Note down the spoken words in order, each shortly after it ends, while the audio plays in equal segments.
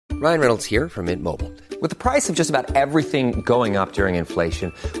Ryan Reynolds here from Mint Mobile. With the price of just about everything going up during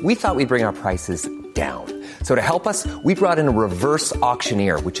inflation, we thought we'd bring our prices down. So to help us, we brought in a reverse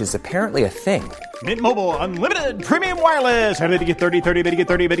auctioneer, which is apparently a thing. Mint Mobile Unlimited Premium Wireless. How to get 30, 30, bit to get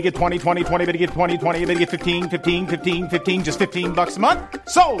 30, bit to get 20, 20, 20, bit to get 20, 20, bit to get 15, 15, 15, 15, just $15 a month?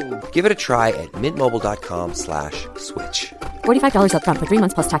 Sold! Give it a try at mintmobile.com/switch. $45 up front for 3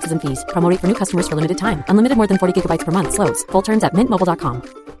 months plus taxes and fees. Promo rate for new customers for limited time. Unlimited more than 40 gigabytes per month. Slows full terms at mintmobile.com.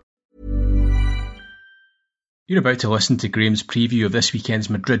 You're about to listen to Graham's preview of this weekend's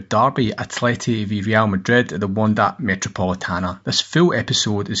Madrid derby, Atleti v Real Madrid at the Wanda Metropolitana. This full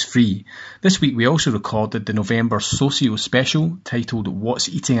episode is free. This week we also recorded the November Socio special titled What's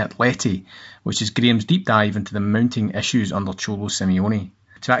Eating Atleti, which is Graham's deep dive into the mounting issues under Cholo Simeone.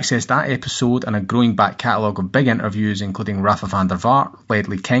 To access that episode and a growing back catalogue of big interviews including Rafa van der Vaart,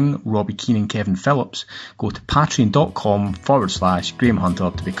 Ledley King, Robbie Keane and Kevin Phillips, go to patreon.com/Graham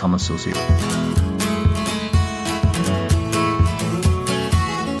Hunter to become a socio.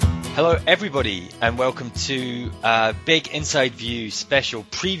 Hello everybody and welcome to a big Inside View special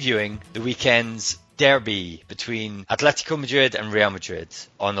previewing the weekend's derby between Atletico Madrid and Real Madrid.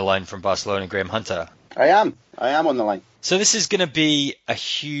 On the line from Barcelona, Graham Hunter. I am on the line. So this is going to be a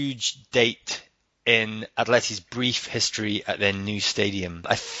huge date in Atleti's brief history at their new stadium.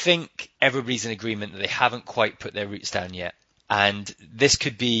 I think everybody's in agreement that they haven't quite put their roots down yet. And this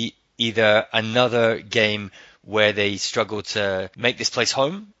could be either another game where they struggle to make this place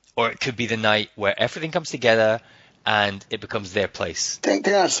home, or it could be the night where everything comes together and it becomes their place. I think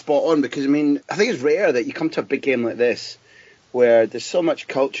that's spot on because, I think it's rare that you come to a big game like this where there's so much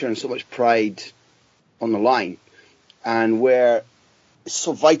culture and so much pride on the line and where it's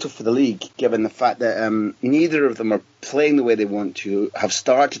so vital for the league given the fact that neither of them are playing the way they want to, have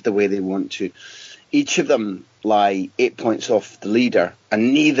started the way they want to. Each of them lie 8 points off the leader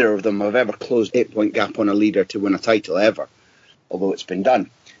and neither of them have ever closed 8-point gap on a leader to win a title ever, although it's been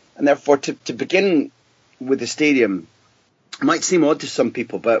done. And therefore, to begin with the stadium might seem odd to some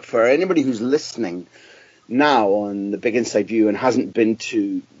people, but for anybody who's listening now on the Big Inside View and hasn't been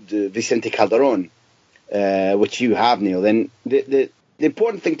to the Vicente Calderón, which you have, Neil, then the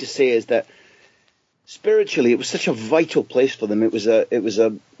important thing to say is that spiritually it was such a vital place for them. It was a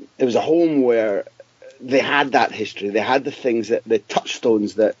home where they had that history, they had the things that the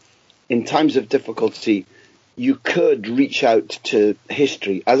touchstones that in times of difficulty you could reach out to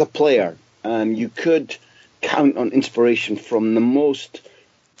history as a player. You could count on inspiration from the most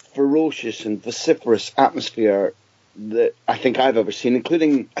ferocious and vociferous atmosphere that I think I've ever seen,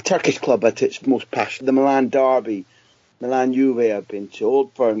 including a Turkish club at its most passionate. The Milan derby, Milan Juve I've been to,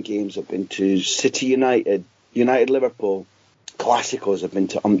 Old Firm games I've been to, City United, United Liverpool, Classicos I've been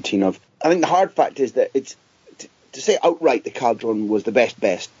to umpteen of. I think the hard fact is that it's to say outright the Calderon was the best,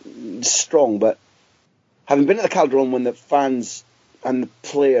 it's strong, but having been at the Calderon when the fans and the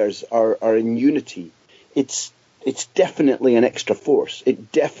players are in unity, it's definitely an extra force.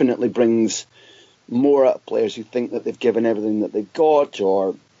 It definitely brings more out of players who think that they've given everything that they've got,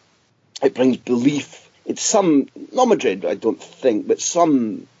 or it brings belief. It's not Madrid, I don't think, but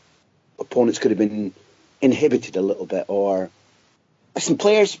some opponents could have been inhibited a little bit, or some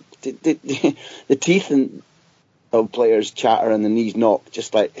players, the teeth of players chatter and the knees knock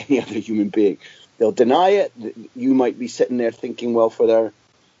just like any other human being. They'll deny it. You might be sitting there thinking, well, for their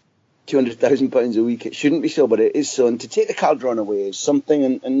 £200,000 a week, it shouldn't be so, but it is so. And to take the Calderon away is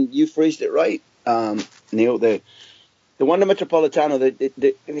something, and you phrased it right, Neil. The Wanda Metropolitano,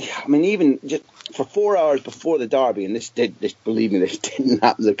 even just for 4 hours before the derby, and believe me, this didn't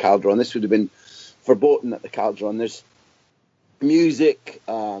happen at the Calderon. This would have been verboten at the Calderon. There's music,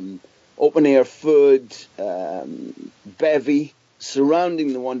 open air food, bevy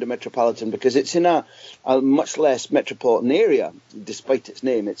surrounding the Wanda Metropolitan, because it's in a much less metropolitan area, despite its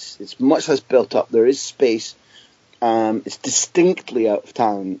name. It's much less built up. There is space. It's distinctly out of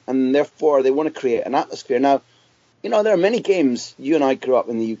town, and therefore they want to create an atmosphere. Now, there are many games. You and I grew up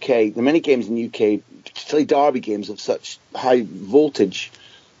in the UK. There are many games in the UK, particularly derby games of such high voltage,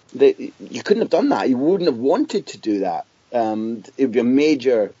 that you couldn't have done that. You wouldn't have wanted to do that. It would be a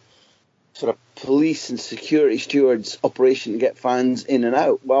major sort of police and security stewards operation to get fans in and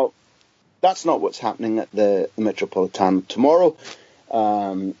out. Well, that's not what's happening at the Metropolitan tomorrow.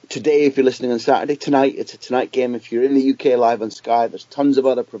 Today, if you're listening on Saturday, tonight, it's a tonight game. If you're in the UK live on Sky, there's tons of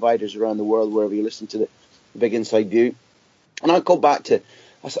other providers around the world wherever you listen to the Big Inside View. And I'll go back to,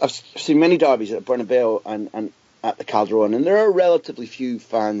 I've seen many derbies at Bernabeu and at the Calderon, and there are relatively few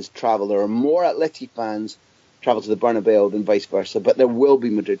fans travel. There are more Atleti fans travel to the Bernabeu than vice versa, but there will be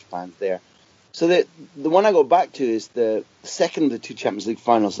Madrid fans there. So the one I go back to is the second of the two Champions League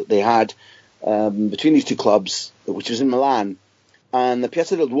finals that they had between these two clubs, which was in Milan, and the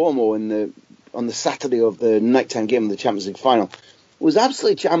Piazza del Duomo on the Saturday of the nighttime game of the Champions League final was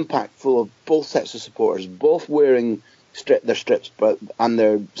absolutely jam-packed full of both sets of supporters, both wearing their strips and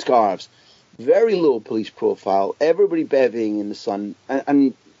their scarves. Very low police profile, everybody bevying in the sun,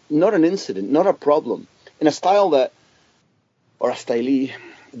 and not an incident, not a problem, in a style that, or a style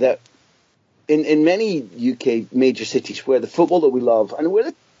that in many UK major cities where the football that we love and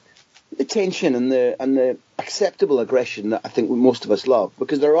where the tension and the acceptable aggression that I think most of us love,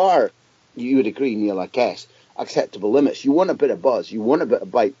 because there are, you would agree, Neil, I guess, acceptable limits. You want a bit of buzz, you want a bit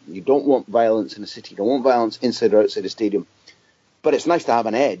of bite. You don't want violence in a city, you don't want violence inside or outside a stadium. But it's nice to have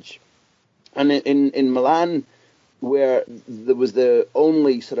an edge. And in Milan, where there was the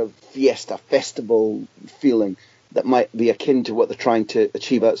only sort of fiesta, festival feeling that might be akin to what they're trying to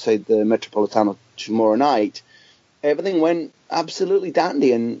achieve outside the Metropolitano tomorrow night, everything went absolutely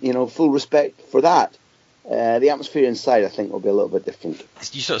dandy, and full respect for that. The atmosphere inside, I think, will be a little bit different.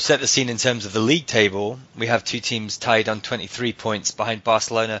 You sort of set the scene in terms of the league table. We have two teams tied on 23 points behind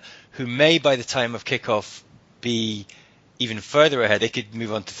Barcelona, who may, by the time of kickoff, be even further ahead. They could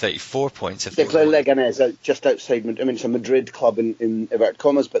move on to 34 points. If they play Leganés just outside. I mean, it's a Madrid club in inverted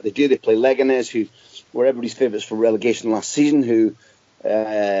commas, but they play Leganés, who were everybody's favourites for relegation last season, who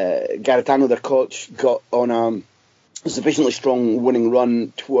Garitano, their coach, got on a sufficiently strong winning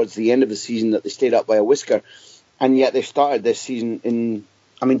run towards the end of the season that they stayed up by a whisker, and yet they started this season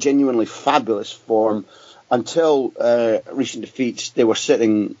in, genuinely fabulous form. Until recent defeats, they were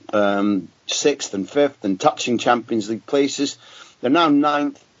sitting 6th and 5th and touching Champions League places. They're now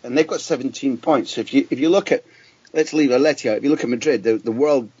 9th, and they've got 17 points. So if you look at, let's leave Atleti out, if you look at Madrid, the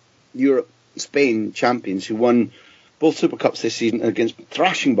World, Europe, Spain champions who won both Super Cups this season against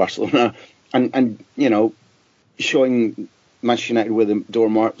thrashing Barcelona and showing Manchester United where the door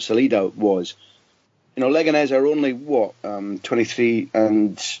Mark Salida was. Leganés are only 23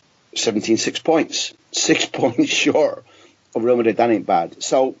 and 17, 6 points. 6 points short of Real Madrid. That ain't bad.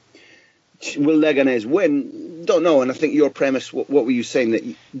 So will Leganés win? Don't know. And I think your premise, what were you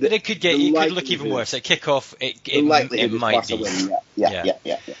saying? That it could look even worse. At kickoff, it might be.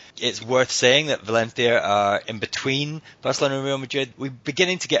 Yeah. It's worth saying that Valencia are in between Barcelona and Real Madrid. We're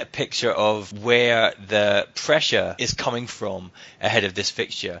beginning to get a picture of where the pressure is coming from ahead of this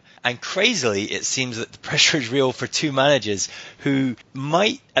fixture. And crazily, it seems that the pressure is real for two managers who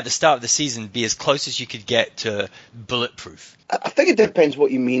might, at the start of the season, be as close as you could get to bulletproof. I think it depends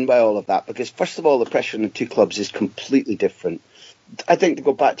what you mean by all of that, because first of all, the pressure on the two clubs is completely different. I think, to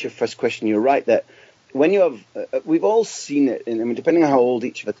go back to your first question, you're right that when you have, we've all seen it, depending on how old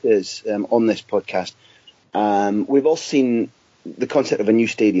each of us is on this podcast, we've all seen the concept of a new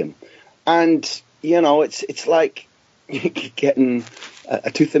stadium. And, it's like getting a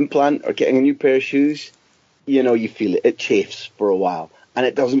tooth implant or getting a new pair of shoes. You feel it. It chafes for a while, and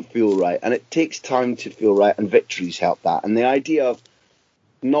it doesn't feel right. And it takes time to feel right, and victories help that. And the idea of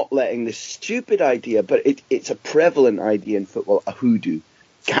not letting this stupid idea, but it's a prevalent idea in football, a hoodoo.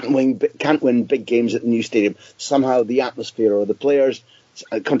 Can't win big games at the new stadium. Somehow the atmosphere or the players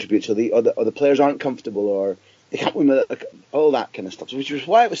contribute, or the players aren't comfortable, or they can't win all that kind of stuff. Which was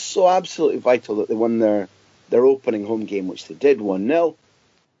why it was so absolutely vital that they won their opening home game, which they did 1-0.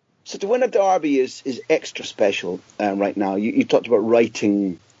 So to win a derby is extra special right now. You talked about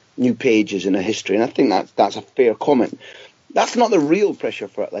writing new pages in a history, and I think that's a fair comment. That's not the real pressure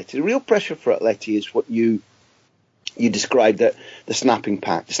for Atleti. The real pressure for Atleti is what you described, that the snapping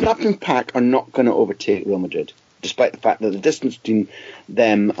pack. The snapping pack are not going to overtake Real Madrid, despite the fact that the distance between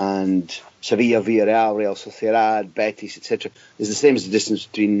them and Sevilla, Villarreal, Real Sociedad, Betis, etc. is the same as the distance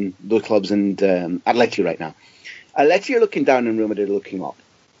between those clubs and Atleti right now. Atleti are looking down and Real Madrid are looking up.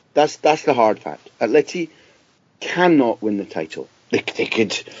 That's the hard fact. Atleti cannot win the title. They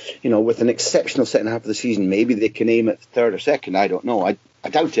could, with an exceptional second half of the season, maybe they can aim at third or second. I don't know. I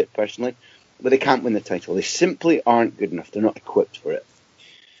doubt it personally. But they can't win the title. They simply aren't good enough. They're not equipped for it.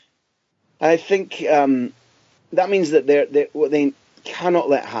 I think that means that what they cannot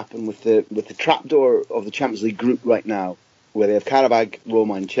let happen with the trapdoor of the Champions League group right now, where they have Qarabag,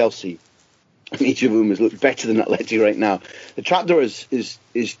 Roma, and Chelsea, and each of whom has looked better than Atleti right now. The trapdoor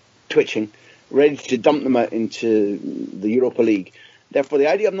is twitching, ready to dump them out into the Europa League. Therefore, the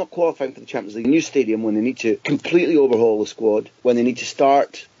idea of not qualifying for the Champions League, new stadium, when they need to completely overhaul the squad, when they need to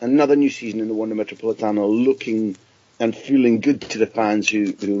start another new season in the Wanda Metropolitano, looking and feeling good to the fans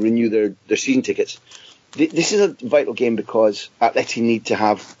who renew their season tickets. This is a vital game because Atleti need to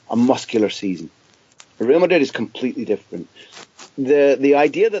have a muscular season. Real Madrid is completely different. The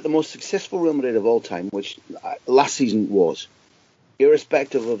idea that the most successful Real Madrid of all time, which last season was,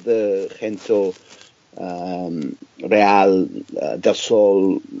 irrespective of the Gento, Real, Del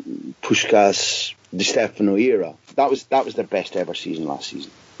Sol, Puskás, Di Stefano era, that was their best ever season last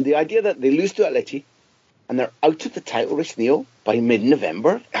season. The idea that they lose to Atleti and they're out of the title race, Neil, by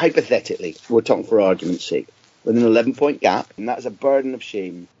mid-November, hypothetically, we're talking for argument's sake, with an 11-point gap, and that's a burden of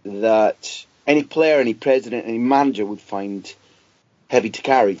shame that any player, any president, any manager would find heavy to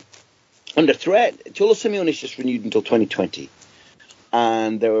carry. Under threat, Cholo Simeone is just renewed until 2020.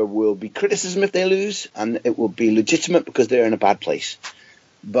 And there will be criticism if they lose, and it will be legitimate because they're in a bad place.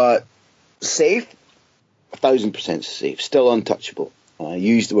 But safe, 1,000% safe, still untouchable.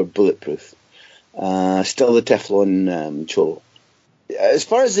 Use the word bulletproof. Still the Teflon Cholo. As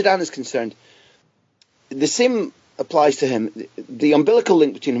far as Zidane is concerned, the same applies to him. The umbilical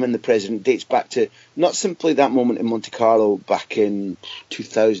link between him and the president dates back to not simply that moment in Monte Carlo back in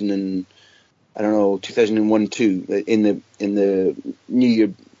 2001-2, in the New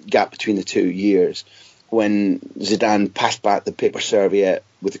Year gap between the 2 years, when Zidane passed back the paper serviette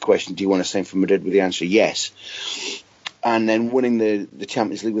with the question, do you want to sign for Madrid, with the answer yes, and then winning the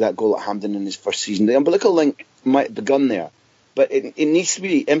Champions League with that goal at Hampden in his first season. The umbilical link might have begun there, but it needs to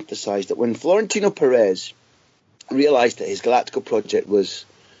be emphasised that when Florentino Perez realised that his Galactico project was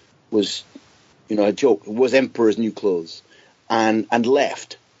a joke, was Emperor's new clothes, and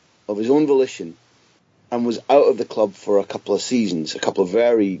left of his own volition, and was out of the club for a couple of seasons, a couple of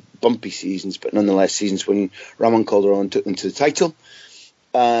very bumpy seasons, but nonetheless seasons when Ramon Calderón took them to the title.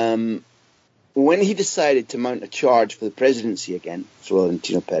 When he decided to mount a charge for the presidency again,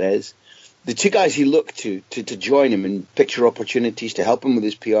 Florentino Perez, the two guys he looked to join him and picture opportunities to help him with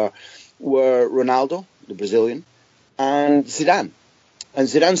his PR were Ronaldo, the Brazilian, and Zidane. And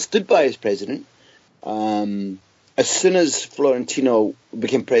Zidane stood by his president. As soon as Florentino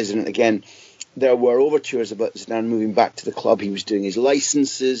became president again, there were overtures about Zidane moving back to the club. He was doing his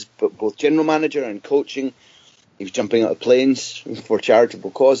licenses, but both general manager and coaching. He was jumping out of planes for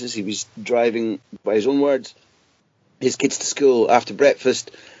charitable causes. He was driving, by his own words, his kids to school after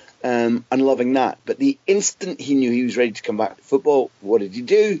breakfast, and loving that. But the instant he knew he was ready to come back to football, what did he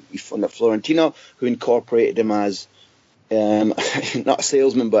do? He phoned up Florentino, who incorporated him as not a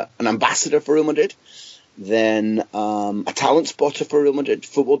salesman, but an ambassador for Real Madrid, then a talent spotter for Real Madrid,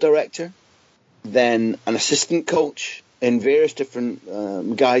 football director, then an assistant coach in various different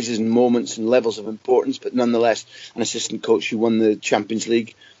guises and moments and levels of importance, but nonetheless an assistant coach who won the Champions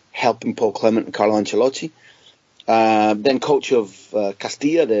League, helping Paul Clement and Carlo Ancelotti. Then coach of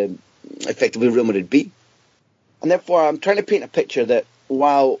Castilla, the effectively Real Madrid B. And therefore I'm trying to paint a picture that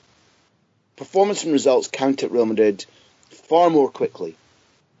while performance and results count at Real Madrid far more quickly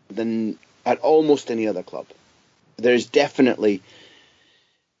than at almost any other club, there's definitely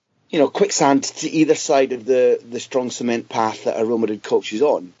quicksand to either side of the strong cement path that a Real Madrid coach is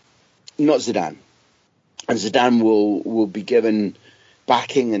on. Not Zidane. And Zidane will be given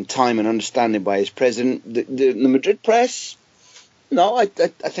backing and time and understanding by his president. The Madrid press, no, I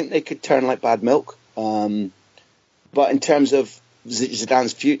think they could turn like bad milk. But in terms of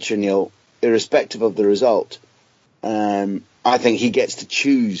Zidane's future, Neil, irrespective of the result, I think he gets to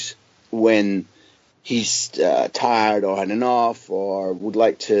choose when he's tired or had enough or would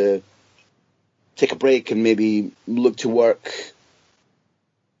like to take a break and maybe look to work.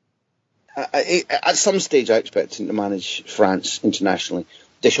 At some stage, I expect him to manage France internationally.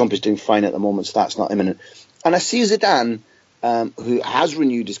 Deschamps is doing fine at the moment, so that's not imminent. And I see Zidane, who has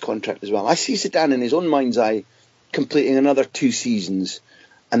renewed his contract as well. I see Zidane in his own mind's eye completing another 2 seasons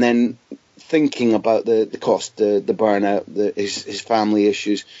and then thinking about the cost, the burnout, his family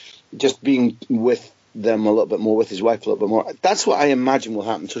issues, just being with them a little bit more, with his wife a little bit more. That's what I imagine will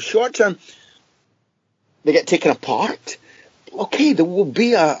happen. So short term, they get taken apart. Okay, there will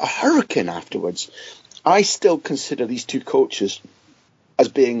be a hurricane afterwards. I still consider these two coaches as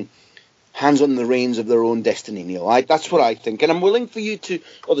being hands on the reins of their own destiny, Neil. That's what I think. And I'm willing for you to,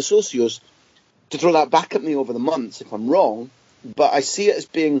 or the socios, to throw that back at me over the months if I'm wrong. But I see it as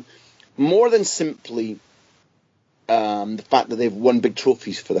being more than simply the fact that they've won big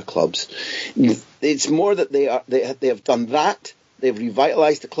trophies for the clubs. It's more that they have done that. They've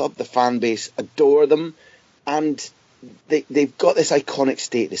revitalised the club. The fan base adore them. And they've got this iconic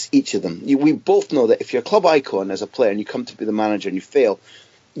status, each of them. We both know that if you're a club icon as a player and you come to be the manager and you fail,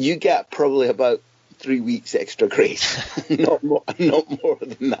 you get probably about 3 weeks extra grace. not more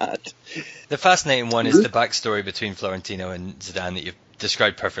than that. The fascinating one is the backstory between Florentino and Zidane that you've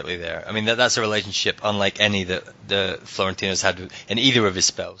described perfectly there. I mean, that's a relationship unlike any that the Florentino's had in either of his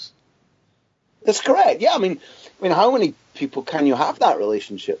spells. That's correct. Yeah, I mean, how many people can you have that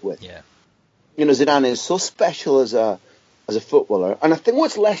relationship with? Yeah. Zidane is so special as a footballer, and I think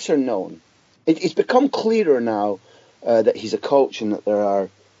what's lesser known, it's become clearer now that he's a coach and that there are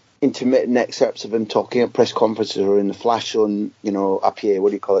intermittent excerpts of him talking at press conferences or in the flash on, appuyé, what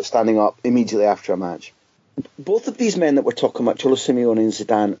do you call it, standing up immediately after a match. Both of these men that we're talking about, Cholo Simeone and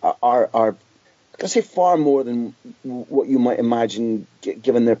Zidane, are I say far more than what you might imagine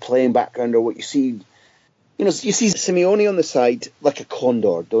given their playing background or what you see. You see Simeone on the side like a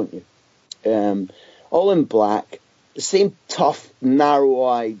condor, don't you? All in black, the same tough,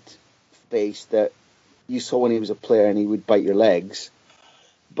 narrow-eyed face that you saw when he was a player and he would bite your legs,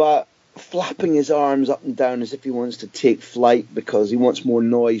 but flapping his arms up and down as if he wants to take flight because he wants more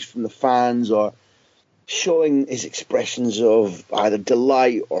noise from the fans, or showing his expressions of either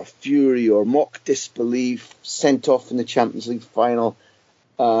delight or fury or mock disbelief, sent off in the Champions League final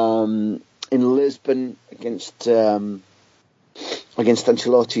in Lisbon against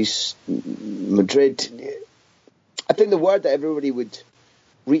Ancelotti's Madrid. I think the word that everybody would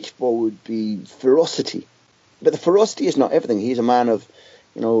reach for would be ferocity. But the ferocity is not everything. He's a man of,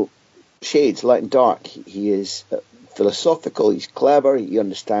 shades, light and dark. He is philosophical, he's clever, he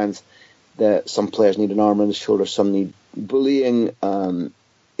understands that some players need an arm around the shoulder, some need bullying.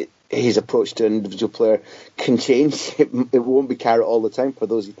 His approach to an individual player can change. It won't be carrot all the time for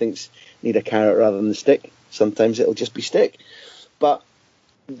those he thinks need a carrot rather than the stick. Sometimes it'll just be stick. But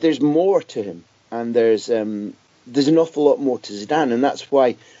there's more to him, and there's an awful lot more to Zidane, and that's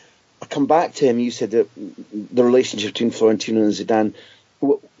why I come back to him. You said that the relationship between Florentino and Zidane,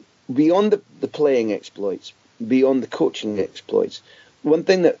 beyond the playing exploits, beyond the coaching exploits, one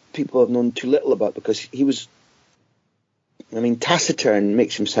thing that people have known too little about, because he was, taciturn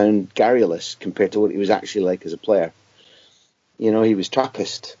makes him sound garrulous compared to what he was actually like as a player. He was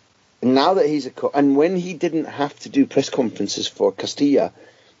Trappist. And now that he's a coach, and when he didn't have to do press conferences for Castilla,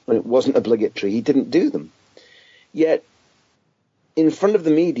 when it wasn't obligatory, he didn't do them. Yet, in front of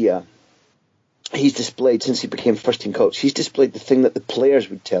the media, he's displayed, since he became first-team coach, he's displayed the thing that the players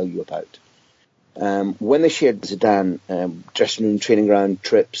would tell you about. When they shared Zidane, dressing room, training ground,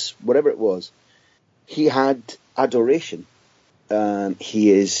 trips, whatever it was, he had adoration.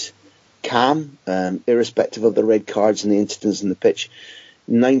 He is calm, irrespective of the red cards and the incidents on the pitch.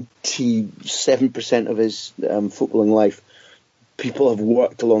 97% of his footballing life, people have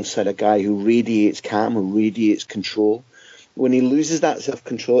worked alongside a guy who radiates calm, who radiates control. When he loses that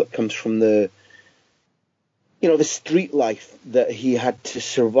self-control, it comes from the street life that he had to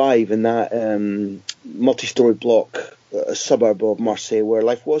survive in that multi-story block, a suburb of Marseille, where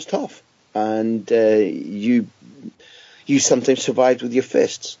life was tough, and you sometimes survived with your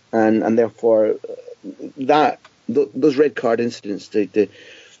fists, and therefore those red card incidents, the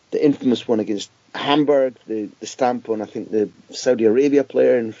infamous one against Hamburg, the stamp on, I think, the Saudi Arabia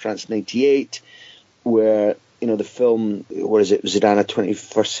player in France '98, where the film, what is it, Zidane, a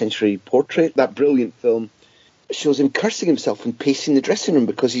 21st Century Portrait, that brilliant film, shows him cursing himself and pacing the dressing room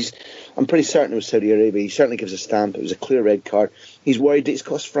because I'm pretty certain it was Saudi Arabia. He certainly gives a stamp. It was a clear red card. He's worried that it's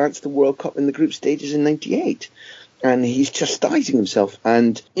cost France the World Cup in the group stages in '98. And he's chastising himself.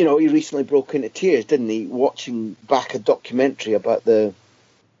 And, he recently broke into tears, didn't he, watching back a documentary about the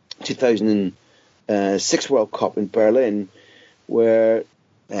 2006 World Cup in Berlin, where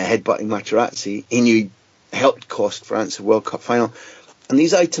headbutting Materazzi, he knew helped cost France a World Cup final. And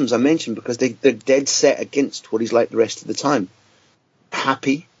these items I mentioned because they're dead set against what he's like the rest of the time.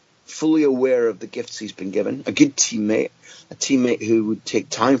 Happy, fully aware of the gifts he's been given, a good teammate, a teammate who would take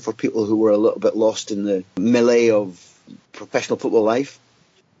time for people who were a little bit lost in the melee of professional football life,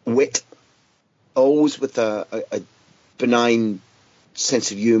 wit, always with a benign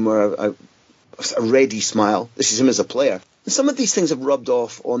sense of humour, a ready smile. This is him as a player. And some of these things have rubbed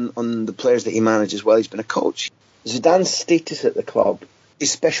off on the players that he manages while he's been a coach. Zidane's status at the club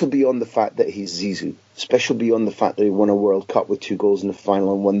is special beyond the fact that he's Zizou, special beyond the fact that he won a World Cup with 2 goals in the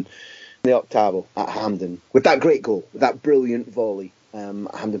final and won the octavo at Hampden with that great goal, with that brilliant volley at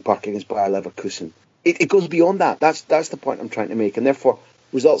Hampden Park against Bayer Leverkusen. It goes beyond that. That's the point I'm trying to make, and therefore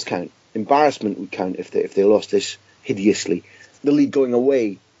results count. Embarrassment would count if they lost this hideously. The league going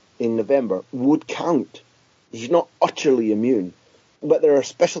away in November would count. He's not utterly immune, but there are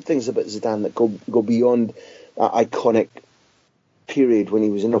special things about Zidane that go beyond that iconic period when he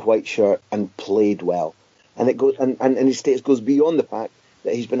was in a white shirt and played well, and it goes and his status goes beyond the fact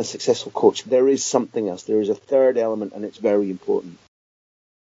that he's been a successful coach. There is something else. There is a third element, and it's very important.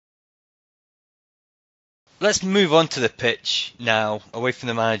 Let's move on to the pitch now, away from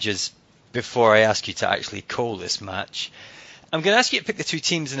the managers, before I ask you to actually call this match. I'm going to ask you to pick the two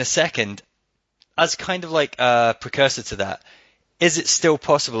teams in a second. as kind of like a precursor to that, is it still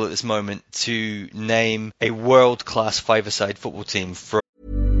possible at this moment to name a world-class five-a-side football team from?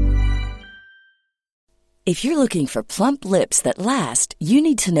 If you're looking for plump lips that last, you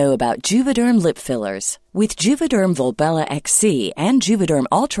need to know about Juvederm lip fillers. With Juvederm Volbella XC and Juvederm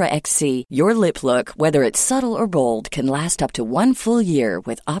Ultra XC, your lip look, whether it's subtle or bold, can last up to 1 full year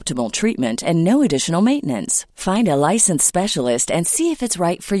with optimal treatment and no additional maintenance. Find a licensed specialist and see if it's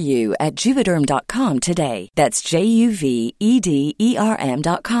right for you at Juvederm.com today. That's JUVEDERM.com.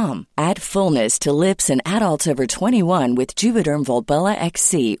 Add fullness to lips in adults over 21 with Juvederm Volbella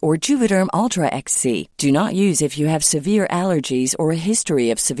XC or Juvederm Ultra XC. Do not use if you have severe allergies or a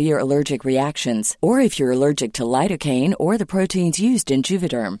history of severe allergic reactions, or if you're allergic to lidocaine or the proteins used in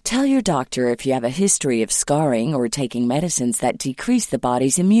Juvederm. Tell your doctor if you have a history of scarring or taking medicines that decrease the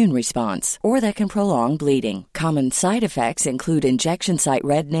body's immune response or that can prolong bleeding. Common side effects include injection site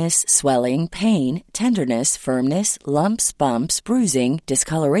redness, swelling, pain, tenderness, firmness, lumps, bumps, bruising,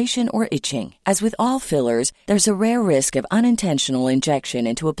 discoloration, or itching. As with all fillers, there's a rare risk of unintentional injection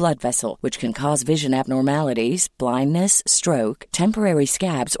into a blood vessel, which can cause vision abnormalities, blindness, stroke, temporary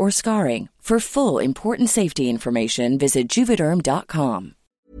scabs, or scarring. For full important safety information, visit Juvederm.com.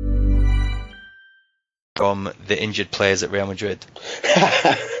 From the injured players at Real Madrid?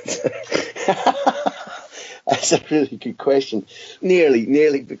 That's a really good question.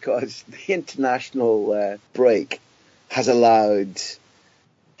 Nearly, because the international break has allowed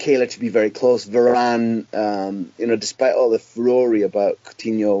Kayla to be very close. Varane, despite all the furore about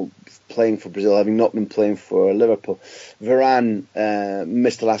Coutinho playing for Brazil, having not been playing for Liverpool, Varane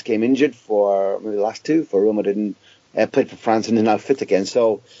missed the last game injured for maybe the last two for Real Madrid, and played for France and is now fit again.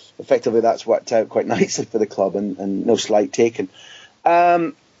 So effectively that's worked out quite nicely for the club, and no slight taken.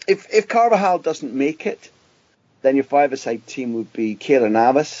 If Carvajal doesn't make it, then your five-a-side team would be Keylor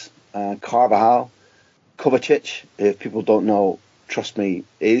Navas, Carvajal, Kovacic, if people don't know, trust me,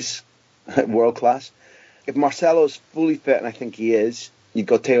 is world class. If Marcelo's fully fit, and I think he is, you've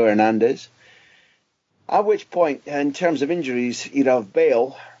got Theo Hernandez. At which point, in terms of injuries, you'd have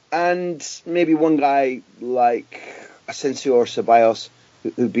Bale and maybe one guy like Asensio or Ceballos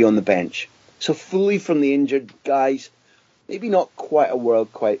who'd be on the bench. So fully from the injured guys, maybe not quite a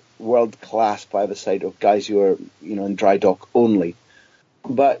world class five-a-side of guys who are in dry dock only,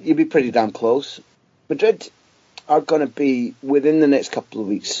 but you'd be pretty damn close. Madrid are going to be, within the next couple of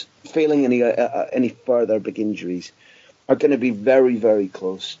weeks, failing any further big injuries, are going to be very, very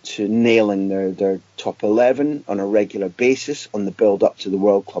close to nailing their top 11 on a regular basis on the build-up to the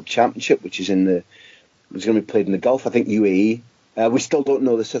World Club Championship, which is going to be played in the Gulf, I think UAE. We still don't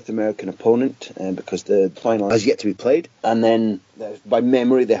know the South American opponent because the final has yet to be played. And then, by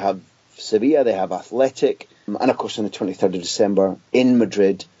memory, they have Sevilla, they have Athletic, and of course on the 23rd of December in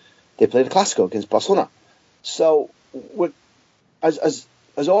Madrid, they play the Clásico against Barcelona. So,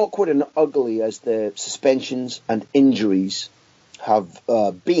 as awkward and ugly as the suspensions and injuries have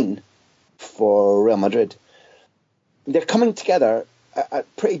been for Real Madrid, they're coming together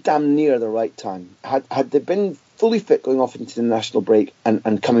at pretty damn near the right time. Had they been fully fit going off into the national break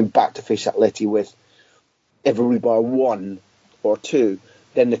and coming back to face Atleti with every bar 1 or 2,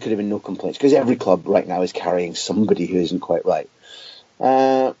 then there could have been no complaints, because every club right now is carrying somebody who isn't quite right.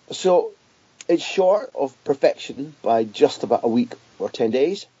 So it's short of perfection by just about a week or 10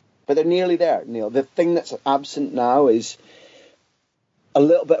 days, but they're nearly there, Neil. The thing that's absent now is a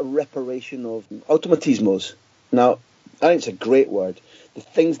little bit of reparation of automatismos. Now, I think it's a great word. The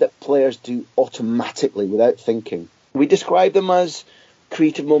things that players do automatically without thinking. We describe them as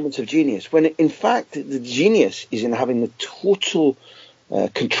creative moments of genius, when in fact the genius is in having the total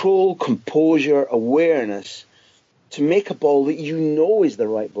control, composure, awareness to make a ball that you know is the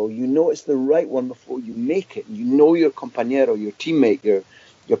right ball. You know it's the right one before you make it. You know your compañero, your teammate,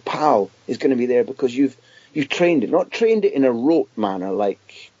 your pal is going to be there because you've trained it. Not trained it in a rote manner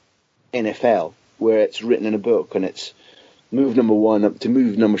like NFL, where it's written in a book and it's move number 1 up to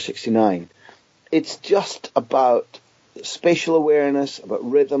move number 69. It's just about spatial awareness, about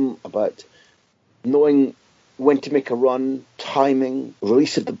rhythm, about knowing when to make a run, timing,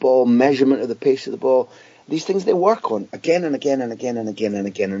 release of the ball, measurement of the pace of the ball. These things they work on again and again and again and again and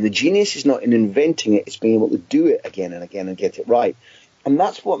again. And the genius is not in inventing it, it's being able to do it again and again and get it right. And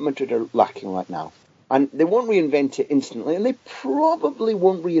that's what Madrid are lacking right now. And they won't reinvent it instantly, and they probably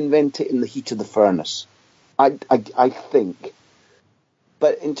won't reinvent it in the heat of the furnace, I think.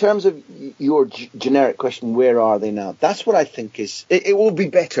 But in terms of your generic question, where are they now? That's what I think is... It will be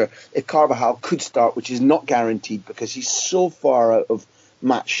better if Carvajal could start, which is not guaranteed because he's so far out of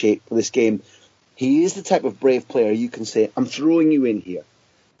match shape for this game. He is the type of brave player you can say, I'm throwing you in here.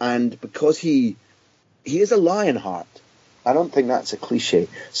 And because he is a lion heart, I don't think that's a cliche.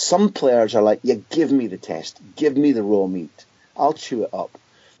 Some players are like, yeah, give me the test. Give me the raw meat. I'll chew it up.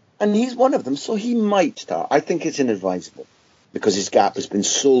 And he's one of them, so he might start. I think it's inadvisable because his gap has been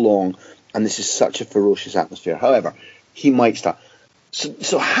so long and this is such a ferocious atmosphere. However, he might start.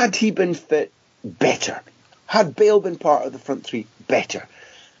 So had he been fit, better. Had Bale been part of the front three, better.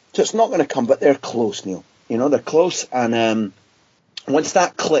 So it's not going to come, but they're close, Neil. You know, they're close. And once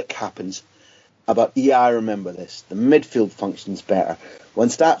that click happens about, I remember this, the midfield functions better.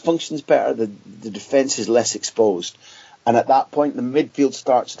 Once that functions better, the defence is less exposed. And at that point, the midfield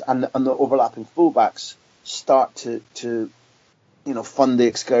starts, and the overlapping fullbacks start to fund the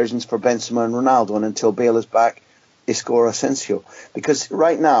excursions for Benzema and Ronaldo. And until Bale is back, Isco or Asensio. Because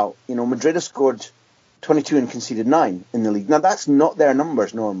right now, Madrid have scored 22 and conceded 9 in the league. Now, that's not their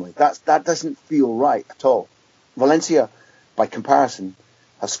numbers normally. That doesn't feel right at all. Valencia, by comparison,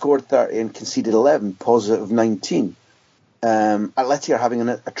 have scored 30 and conceded 11, positive 19. Atleti are having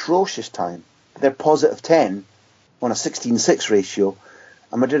an atrocious time. They're positive 10 on a 16-6 ratio,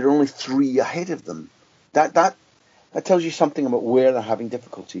 and Madrid are only 3 ahead of them. That tells you something about where they're having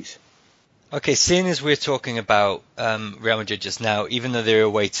difficulties. Okay, seeing as we're talking about Real Madrid just now, even though they're a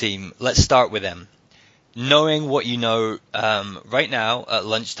away team, let's start with them. Knowing what you know right now at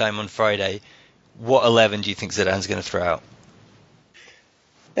lunchtime on Friday, what 11 do you think Zidane's going to throw out?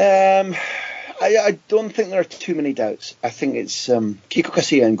 I don't think there are too many doubts. I think it's Kiko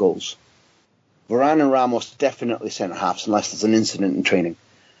Casilla in goals. Varane and Ramos definitely centre halves unless there's an incident in training.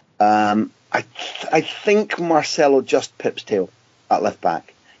 I think Marcelo just pips tail at left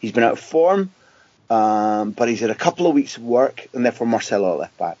back. He's been out of form, but he's had a couple of weeks of work, and therefore Marcelo at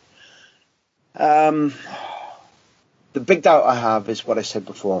left back. The big doubt I have is what I said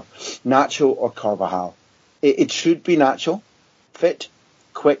before, Nacho or Carvajal. It should be Nacho, fit,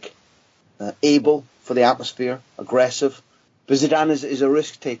 quick, able for the atmosphere, aggressive. But Zidane is a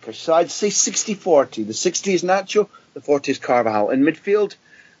risk taker. So I'd say 60-40. The 60 is Nacho, the 40 is Carvajal. In midfield,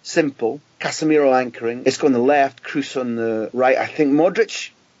 simple. Casemiro anchoring. Isco on the left, Kroos on the right. I think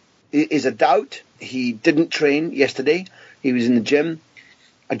Modric is a doubt. He didn't train yesterday. He was in the gym.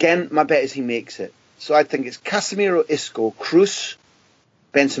 Again, my bet is he makes it. So I think it's Casemiro, Isco, Kroos,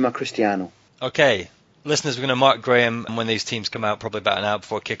 Benzema, Cristiano. Okay. Listeners, we're going to mark Graham when these teams come out, probably about an hour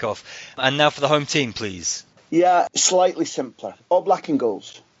before kick-off. And now for the home team, please. Yeah, slightly simpler. All black in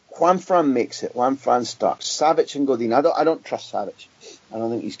goals. Juanfran makes it. Juanfran starts. Savic and Godin. I don't trust Savic. I don't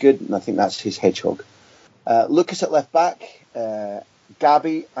think he's good, and I think that's his hedgehog. Lucas at left back.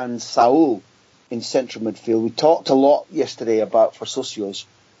 Gabi and Saul in central midfield. We talked a lot yesterday for socios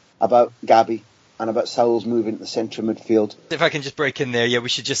about Gabi and about Saul's move into the central midfield. If I can just break in there, we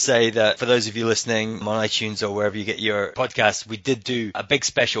should just say that for those of you listening on iTunes or wherever you get your podcasts, we did do a big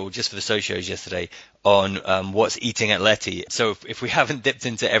special just for the socios yesterday on what's eating Atleti. So if we haven't dipped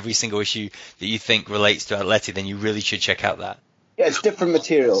into every single issue that you think relates to Atleti, then you really should check out that. Yeah, it's different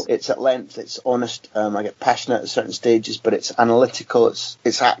material. It's at length, it's honest. I get passionate at certain stages, but it's analytical,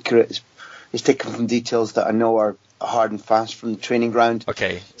 it's accurate, it's taken from details that I know are hard and fast from the training ground.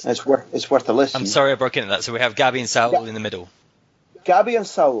 Okay. It's worth a listen. I'm sorry I broke into that. So we have Gabi and Saul in the middle. Gabi and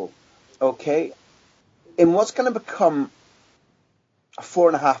Saul, okay, in what's going to become a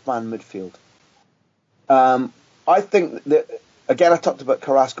 4.5-man midfield. I think that, again, I talked about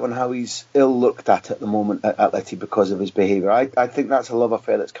Carrasco and how he's ill looked at the moment at Atleti because of his behaviour. I think that's a love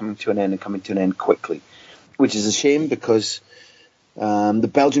affair that's coming to an end and coming to an end quickly, which is a shame because the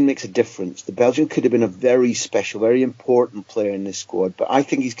Belgian makes a difference. The Belgian could have been a very special, very important player in this squad, but I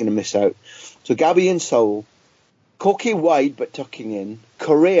think he's going to miss out. So Gabi and Saul, Koke wide but tucking in,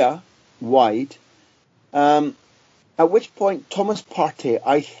 Correa wide, at which point Thomas Partey,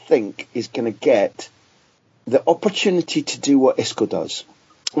 I think, is going to get the opportunity to do what Isco does,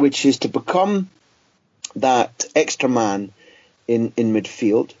 which is to become that extra man in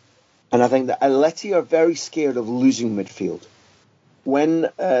midfield. And I think that Atleti are very scared of losing midfield. When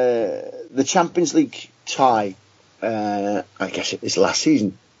the Champions League tie, I guess it was last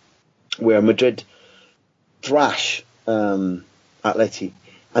season, where Madrid thrash Atleti,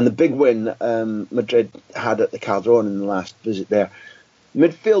 and the big win Madrid had at the Calderon in the last visit there,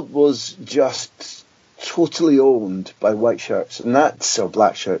 midfield was just totally owned by white shirts, and or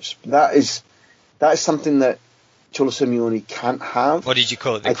black shirts. That is something that Cholo Simeone can't have. What did you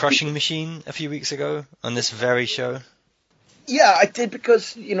call it? The crushing machine a few weeks ago on this very show? Yeah, I did,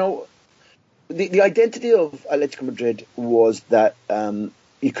 because, the identity of Atletico Madrid was that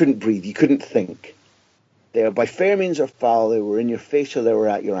you couldn't breathe, you couldn't think. They were by fair means or foul, they were in your face or they were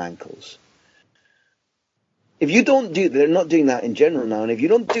at your ankles. if you don't do, they're not doing that in general now, and if you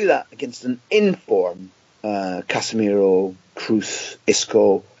don't do that against an in-form Casemiro, Kroos,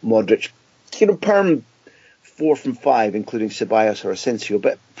 Isco, Modric, perm 4 from 5, including Ceballos or Asensio,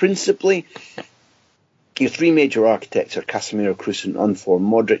 but principally your three major architects are Casemiro, Kroos, and unformed,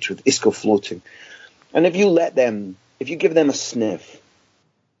 Modric with Isco floating. And if you give them a sniff,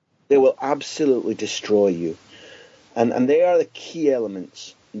 they will absolutely destroy you. And they are the key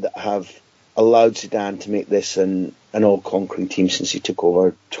elements that have allowed Zidane to make this an all-conquering team since he took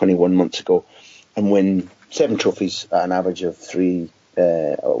over 21 months ago and win 7 trophies at an average of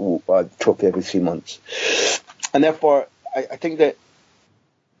a trophy every 3 months. And therefore, I think that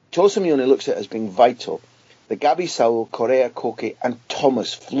Jose Simeone looks at it as being vital that Gabi, Saul, Correa, Koke, and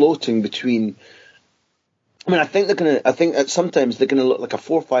Thomas floating between. I mean, I think that sometimes they're gonna look like a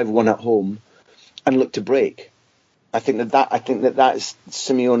 4-5-1 at home and look to break. I think that is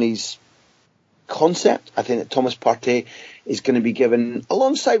Simeone's concept. I think that Thomas Partey is going to be given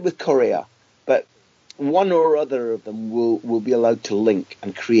alongside with Correa, but one or other of them will be allowed to link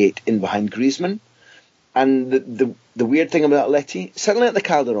and create in behind Griezmann. And the weird thing about Atleti, certainly at the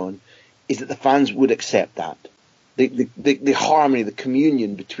Calderon, is that the fans would accept that. The harmony, the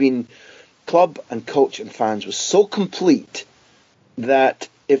communion between club and coach and fans was so complete that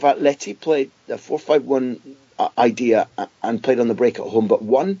if Atleti played the 4-5-1 idea and played on the break at home but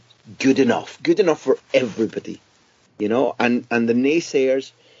won, good enough for everybody, and the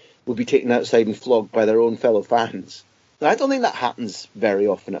naysayers will be taken outside and flogged by their own fellow fans. Now, I don't think that happens very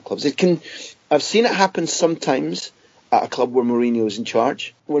often at clubs. I've seen it happen sometimes at a club where Mourinho is in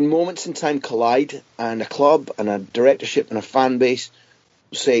charge, when moments in time collide and a club and a directorship and a fan base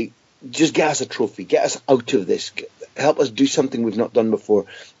say, just get us a trophy, get us out of this, help us do something we've not done before,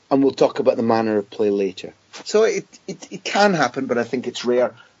 and we'll talk about the manner of play later. So it can happen, but I think it's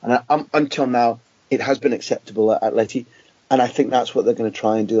rare. And until now, it has been acceptable at Atleti, and I think that's what they're going to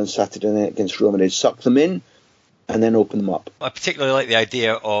try and do on Saturday night against Real Madrid. Suck them in and then open them up. I particularly like the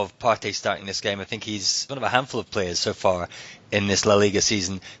idea of Partey starting this game. I think he's one of a handful of players so far in this La Liga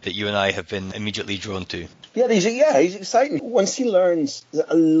season that you and I have been immediately drawn to. Yeah, he's exciting. Once he learns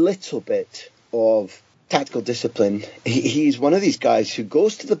a little bit of tactical discipline, he's one of these guys who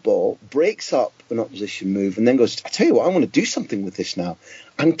goes to the ball, breaks up an opposition move, and then goes, I tell you what, I want to do something with this now,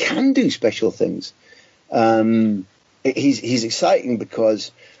 and can do special things. He's exciting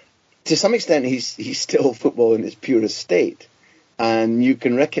because to some extent he's still football in its purest state, and you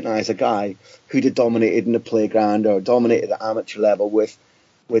can recognise a guy who'd have dominated in the playground or dominated at amateur level with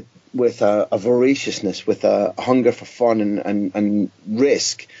a voraciousness, with a hunger for fun and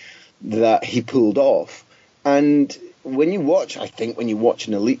risk that he pulled off. And when you watch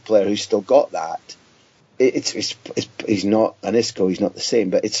an elite player who's still got that, he's not an Isco, he's not the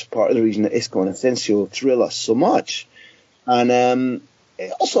same, but it's part of the reason that Isco and Asensio thrill us so much. And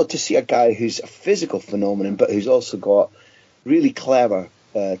also to see a guy who's a physical phenomenon, but who's also got really clever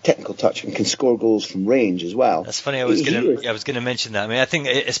technical touch and can score goals from range as well. That's funny. I was going to mention that. I mean, I think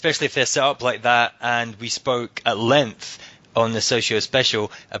especially if they're set up like that, and we spoke at length on the Socio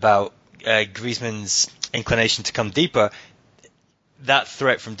Special about Griezmann's inclination to come deeper. That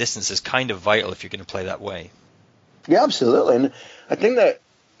threat from distance is kind of vital if you're going to play that way. Yeah, absolutely. And I think that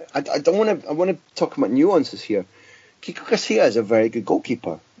I want to talk about nuances here. Kiko Casilla is a very good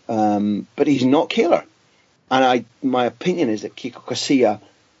goalkeeper, but he's not killer. And my opinion is that Kiko Casilla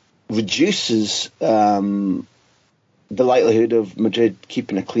reduces the likelihood of Madrid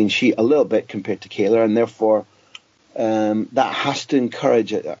keeping a clean sheet a little bit compared to Kehler, and therefore that has to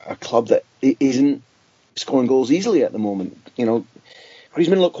encourage a club that isn't scoring goals easily at the moment.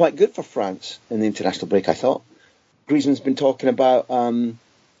 Griezmann looked quite good for France in the international break, I thought. Griezmann's been talking about,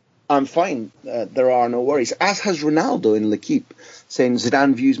 I'm fine, there are no worries, as has Ronaldo in L'Equipe, saying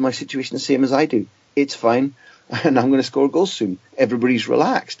Zidane views my situation the same as I do. It's fine, and I'm going to score goals soon. Everybody's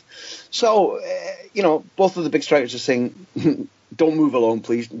relaxed. So, both of the big strikers are saying, don't move along,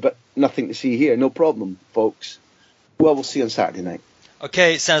 please, but nothing to see here. No problem, folks. Well, we'll see on Saturday night.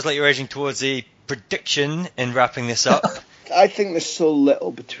 Okay, it sounds like you're edging towards a prediction in wrapping this up. I think there's so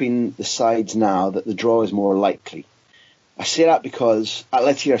little between the sides now that the draw is more likely. I say that because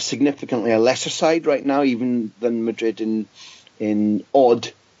Atleti are significantly a lesser side right now, even than Madrid in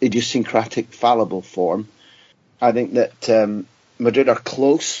odd, idiosyncratic, fallible form. I think that Madrid are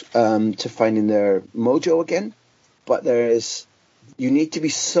close to finding their mojo again, but you need to be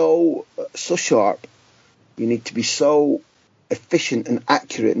so sharp, you need to be so efficient and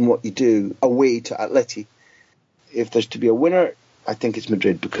accurate in what you do away to Atleti. If there's to be a winner, I think it's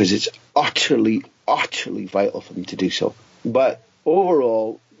Madrid, because it's utterly, utterly vital for them to do so. But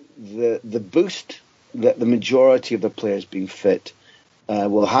overall, the boost that the majority of the players being fit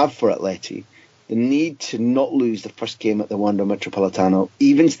will have for Atleti, the need to not lose the first game at the Wanda Metropolitano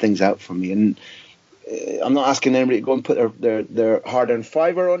evens things out for me. And I'm not asking anybody to go and put their hard-earned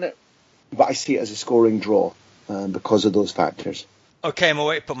fiver on it, but I see it as a scoring draw because of those factors. Okay, I'm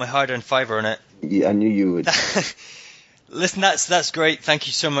away to put my hard-earned fiver on it. Yeah, I knew you would. Listen, that's great. Thank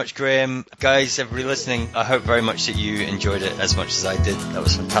you so much, Graham. Guys, everybody listening, I hope very much that you enjoyed it as much as I did. That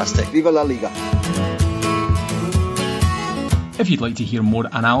was fantastic. Viva la Liga. If you'd like to hear more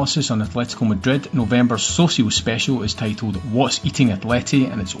analysis on Atletico Madrid, November's Socio special is titled What's Eating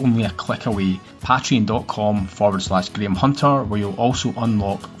Atleti, and it's only a click away. Patreon.com/Graham Hunter, where you'll also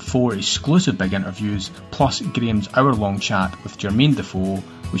unlock 4 exclusive big interviews, plus Graham's hour-long chat with Jermaine Defoe,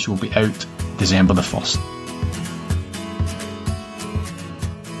 which will be out December the 1st.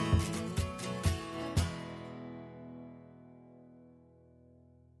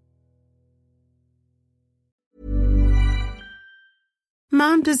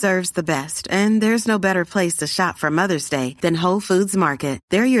 Mom deserves the best, and there's no better place to shop for Mother's Day than Whole Foods Market.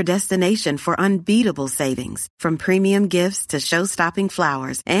 They're your destination for unbeatable savings, from premium gifts to show-stopping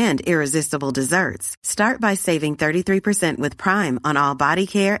flowers and irresistible desserts. Start by saving 33% with Prime on all body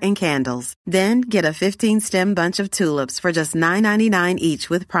care and candles. Then get a 15-stem bunch of tulips for just $9.99 each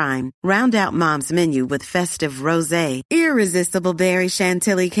with Prime. Round out Mom's menu with festive rosé, irresistible berry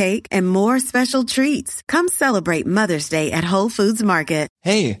chantilly cake, and more special treats. Come celebrate Mother's Day at Whole Foods Market.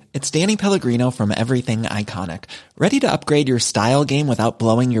 Hey, it's Danny Pellegrino from Everything Iconic. Ready to upgrade your style game without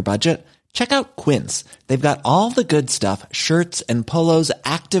blowing your budget? Check out Quince. They've got all the good stuff, shirts and polos,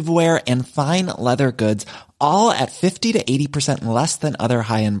 activewear, and fine leather goods, all at 50 to 80% less than other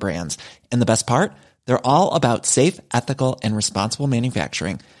high-end brands. And the best part? They're all about safe, ethical, and responsible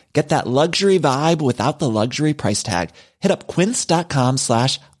manufacturing. Get that luxury vibe without the luxury price tag. Hit up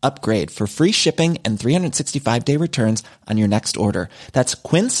quince.com/upgrade for free shipping and 365-day returns on your next order. That's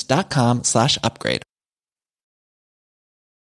quince.com/upgrade.